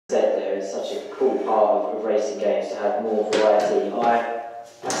it's such a cool part of racing games to have more variety. I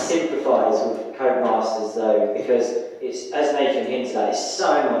sympathise with Codemasters though, because it's, as Nathan hinted at, it's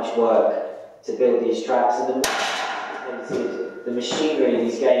so much work to build these tracks, and the machinery in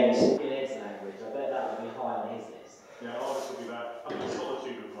these games. In Ed's language, I bet that would be high on his list. Yeah, ours will be that. I mean,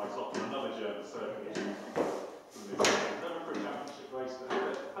 Solitude was my top, and another German circuit. Never for a championship race, but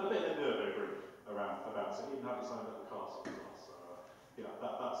had a bit of a nerve around about it. Even had its own little castle as well. So, yeah,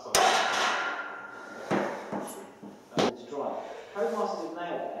 that's to drive. Codemasters have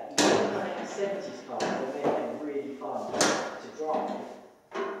nailed that. You can make a 70s car, so they make them really fun to drive.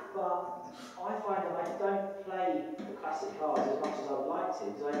 But I find that I don't play the classic cars as much as I would like to,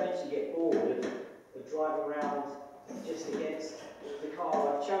 because I eventually get bored of driving around just against the car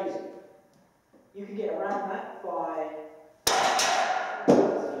I've chosen. You can get around that by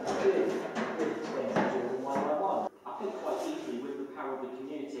I think quite easily with the power of the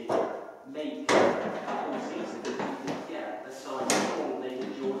community make a whole season that you can get assigned or make a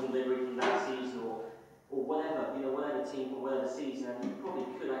Jordan livery from that season or whatever, you know, whatever team or whatever season, and you probably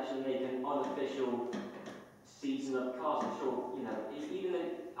could actually make an unofficial season of cars. I'm sure, you know, even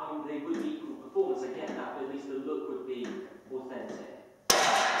though they would be equal performance, I get that, but at least the look would be authentic.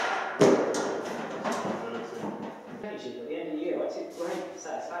 At the end of the year, I took great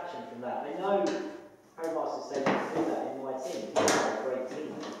satisfaction from that. I know Codemasters say you can do that in my team. You have a great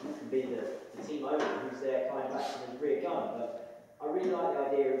team. You can be the team owner who's there kind of back from the rear gun. But I really like the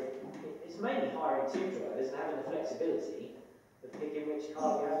idea of it's mainly hiring two drivers and having the flexibility of picking which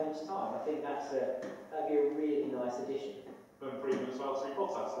car you have each time. I think that'd be a really nice addition. Then premium as well, so you've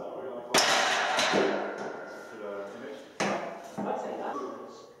got that there. I'd say that,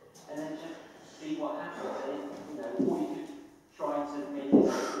 and then just see what happens. And, you know, or you could try to make it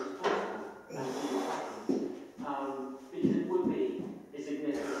as quick as possible and see what happens. Because it would be a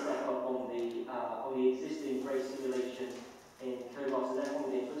significant step up on the existing race simulation in Codemasters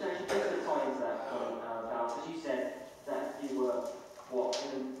F1 games, which actually just to tie into that point, Val, because you said that you were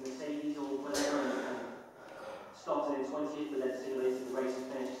in a Mercedes or whatever, and started in 20th, but then simulated the race and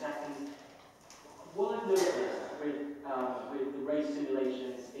finished second. What I've noticed with the race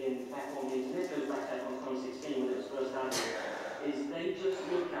simulations in F1 games, and this goes back to F1 2016 when it was first added, is they just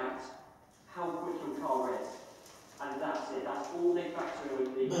look at how quick your car is, and that's it. That's all they factor in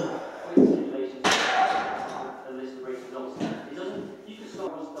with the race simulations and list of race results. It doesn't. You could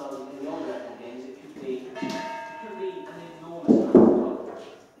start what's done in the older F1 games. It could be an enormous amount of work.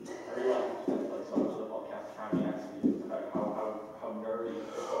 I really like so much of the podcast Cammy actually about how nerdy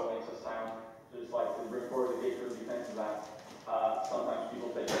the show makes us sound. Just like the record the nature of defense is that sometimes people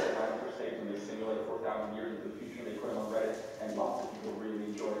take their time for stage and they simulate 4,000 years into the future. They put them on Reddit, and lots of people really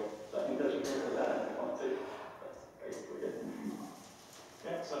enjoy it. So I think there's a room for that if you want to. That's basically it.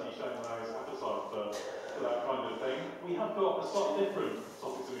 Yeah, certainly showing those appetite for that kind of thing. We have got a slightly different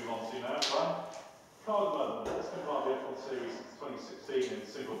topic to move on to now, Brian. Car development. It's been part of the F1 series since 2016 in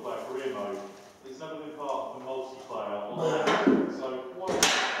single player career mode. It's never been part of the multiplayer online. So why is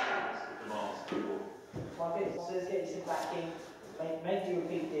the demands people? My business is getting some backing, make you a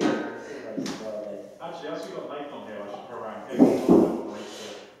big deal in the sim race as well then. Actually, as we've got Nathan on here, I should throw around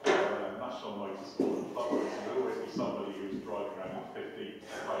national motorsport and club racing. There'll always be somebody who's driving around at 50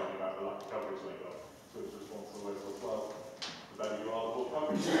 complaining about the lack of coverage they got. So it's responsible as well. The better you are, the more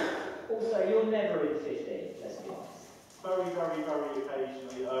coverage. Also, you're never in 15, let's be honest. Very, very, very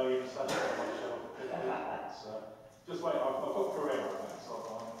occasionally early in the session I might show up at 50. Just wait, I've got a career right now, so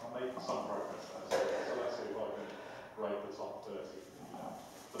I'm making some progress there. So let's see if I can break the top 30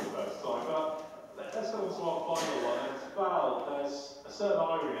 for the first time. But let's go on to our final one. And Val, there's a certain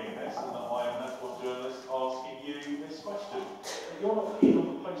irony in this, and that I am an F1 journalist asking you this question. You're not keen on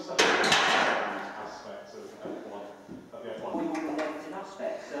the post-session aspect of F1, of the F1. We want the negative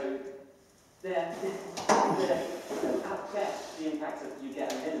aspect, so at best the impact that you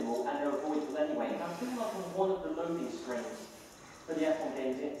get are minimal and they're avoidable anyway. And I'm feeling like on one of the loading screens for the F1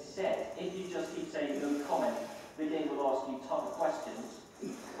 games it said if you just keep saying no comment, the game will ask you tougher questions.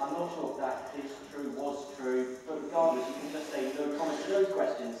 I'm not sure if that is true, was true, but regardless you can just say no comment to those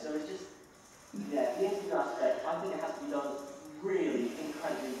questions. So it's just, yeah, the interview aspect, I think it has to be done really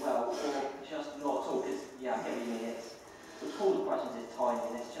incredibly well or just not at all, because yeah, I get what you mean, the pool of questions is tiny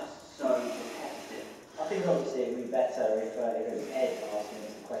and it's just so repetitive. I think obviously it would be better if it was Ed asking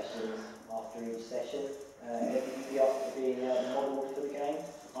us the questions after each session. Ed, would you be up for being modelled for the game?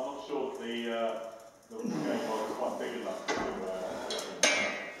 I'm not sure the game was quite big enough to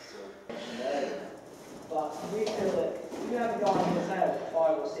But we feel that if you have a guy in the tail for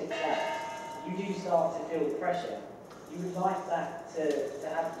 5 or 6 laps, you do start to feel the pressure you would like that to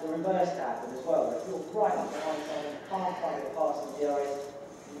have the reverse to happen as well. If you're right behind someone, can't find a pass on the eyes,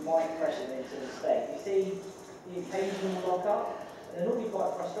 you might pressure them into a mistake. You see the occasional lock-up, and they're normally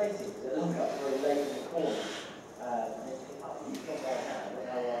quite frustrating because the lock-up very late in the corner. And they think, oh, you've got that now, I don't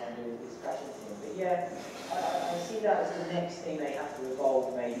know what I can do with this crashing thing. But yeah, I see that as the next thing they have to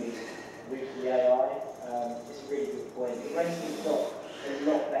evolve maybe with the AI. It's a really good point. The racing's got a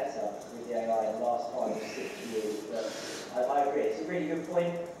lot better with the AI in the last 5 or 6 years, but I agree, it's a really good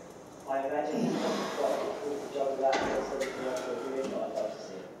point. I imagine it's quite difficult to juggle that with everything else we're doing, but I'd love to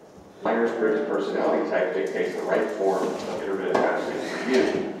see it. Myers-Briggs personality type dictates the right form of intermittent fasting for you.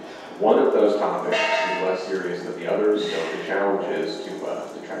 One of those topics is less serious than the others, so the challenge is to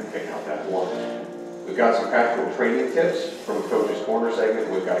try to pick out that one. We've got some practical training tips from the Coach's Corner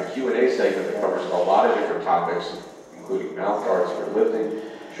segment. We've got a Q&A segment that covers a lot of different topics, including mouth guards for lifting,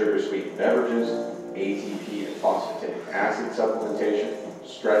 sugar-sweetened beverages, ATP and phosphatidic acid supplementation,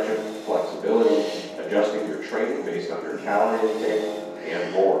 stretching, flexibility, adjusting your training based on your calorie intake,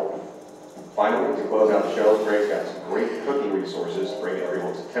 and more. Finally, to close out the show, Greg's got some great cooking resources to bring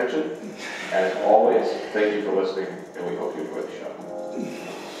everyone's attention. As always, thank you for listening, and we hope you enjoy the show.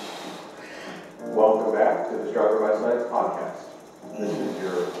 Welcome back to the Stronger by Science podcast. This is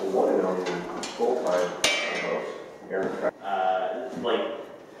your one and only full-time host, Aaron. Like,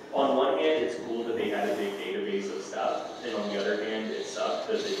 on one hand, it's cool that they had a big database of stuff, and on the other hand, it sucked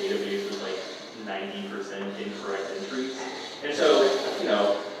that the database was like 90% incorrect entries. And so, you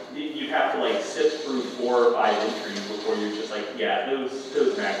know, you have to like sift through 4 or 5 entries before you're just like, yeah, those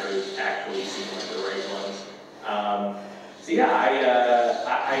macros actually seem like the right ones. So yeah,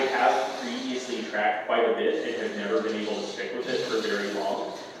 I have previously tracked quite a bit and have never been able to stick with it for very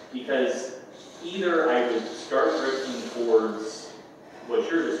long, because either I would start drifting towards what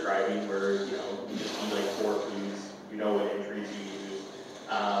you're describing, where you just eat like 4 foods, you know what entries you use,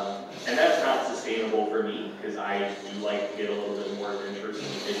 and that's not sustainable for me because I do like to get a little bit more adventurous and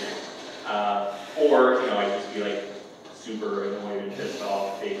efficient. Or I just be like super annoyed and pissed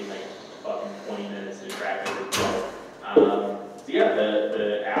off, taking like fucking 20 minutes to track everything. So yeah,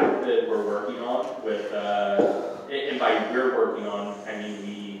 the app that we're working on with, and by we're working on, I mean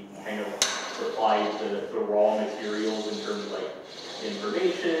we kind of supply the raw materials in terms of like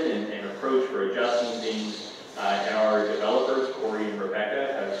information and approach for adjusting things, and our developers, Corey and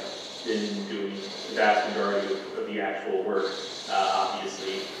Rebecca, have been doing the vast majority of the actual work,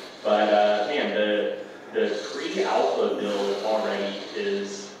 obviously. But man, the pre-alpha build already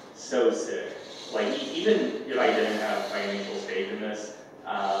is so sick. Like, even if I didn't have financial stake in this,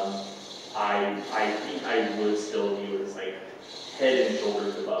 I think I would still view it as like head and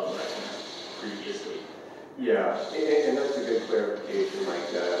shoulders above what I had previously. Yeah, and that's a good clarification. Like,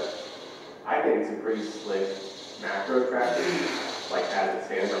 I think it's a pretty slick macro tracking, like as it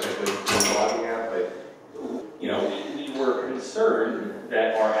stands, like a good blogging app. But we were concerned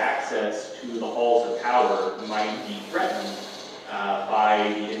that our access to the halls of power might be threatened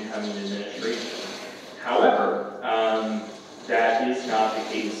by the incoming administration. However, that is not the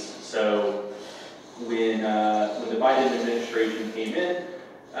case. So when the Biden administration came in,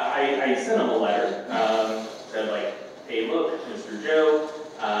 I sent them a letter, said like, hey look, Mr. Joe,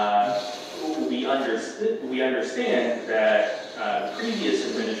 we understand that the previous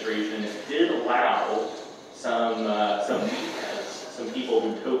administration did allow some meatheads, some people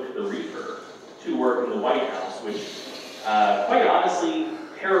who toked the reefer, to work in the White House, which quite honestly,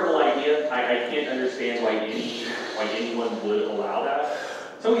 terrible idea. I can't understand why anyone would allow that.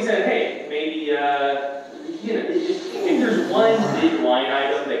 So we said, hey, maybe if there's one big line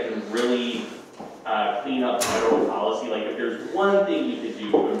item that can really clean up federal policy, like if there's one thing you could do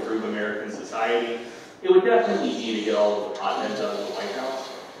to improve American society, it would definitely be to get all of the potheads out of the White House.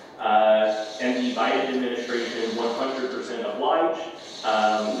 And the Biden administration 100% obliged.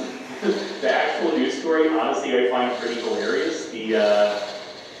 The actual news story, honestly, I find pretty hilarious. The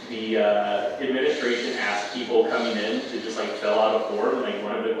administration asked people coming in to just like fill out a form, and like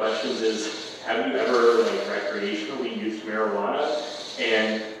one of the questions is, have you ever like recreationally used marijuana?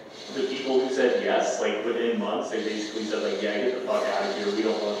 And the people who said yes, like within months, they basically said like, yeah, get the fuck out of here, we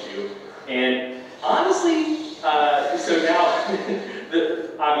don't want you. And honestly, so now,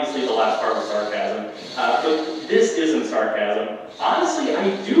 obviously the last part was sarcasm, but this isn't sarcasm. Honestly,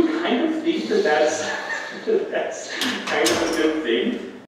 I do kind of think that that's kind of a good thing.